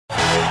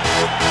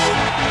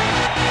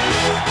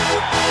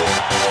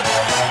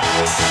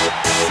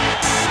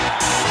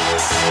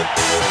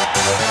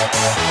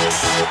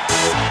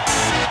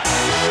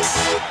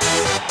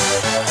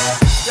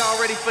Y'all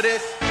ready for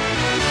this?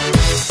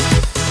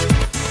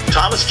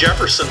 Thomas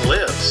Jefferson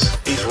lives.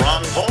 He's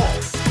Ron Paul.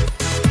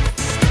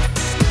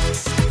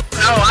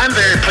 No, I'm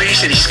very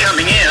pleased that he's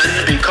coming in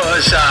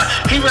because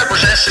he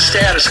represents the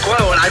status quo,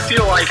 and I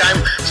feel like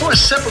I'm sort of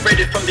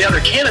separated from the other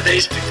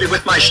candidates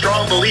with my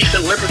strong belief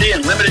in liberty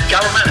and limited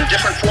government and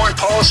different foreign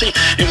policy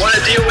and want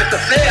to deal with the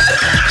Fed.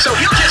 So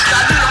he'll just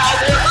got all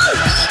their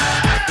votes.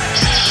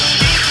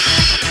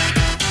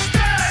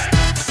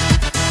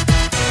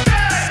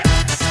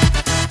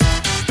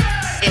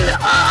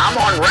 I'm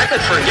on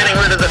record for getting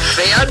rid of the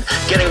Fed,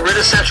 getting rid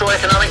of central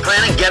economic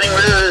planning, getting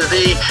rid of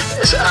the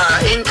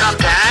income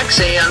tax,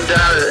 and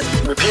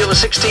repeal the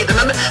 16th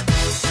Amendment.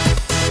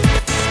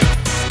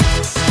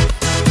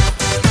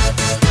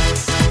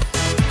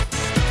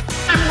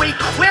 And we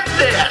quit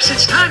this.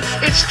 It's time.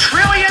 It's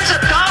trillions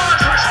of dollars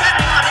we're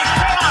spending on these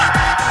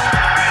wars.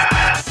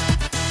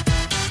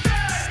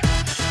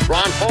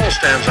 Ron Paul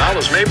stands out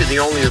as maybe the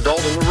only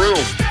adult in the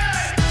room.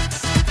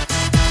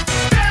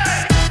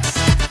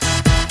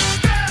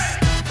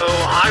 So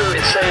I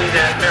would say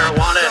that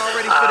marijuana,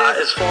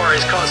 as far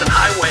as causing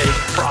highway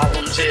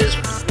problems, is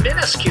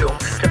minuscule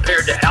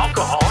compared to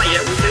alcohol, yet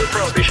we knew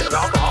prohibition of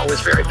alcohol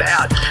was very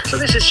bad. So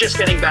this is just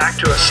getting back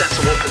to a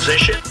sensible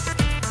position.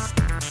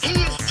 He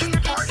is Tea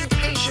Party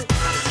patient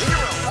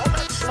zero. All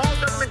that small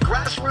government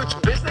grassroots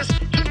business,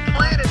 he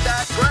planted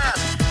that grass.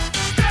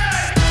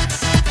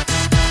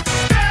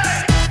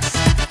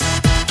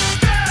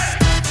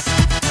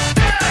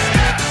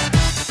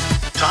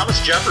 Thomas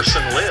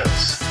Jefferson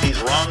lives.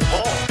 He's Ron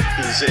Paul.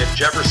 If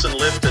Jefferson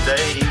lived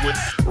today, he would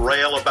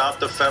rail about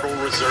the Federal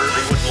Reserve.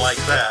 He wouldn't like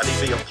that.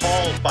 He'd be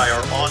appalled by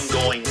our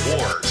ongoing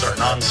wars, our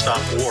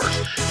nonstop wars.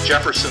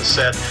 Jefferson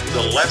said,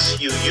 the less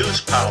you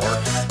use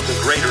power, the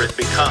greater it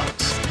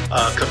becomes.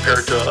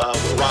 Compared to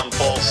Ron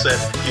Paul said,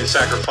 you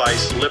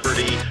sacrifice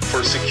liberty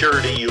for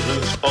security, you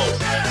lose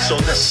both. So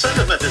this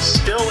sentiment is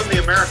still in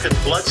the American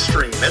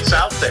bloodstream. It's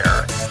out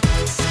there.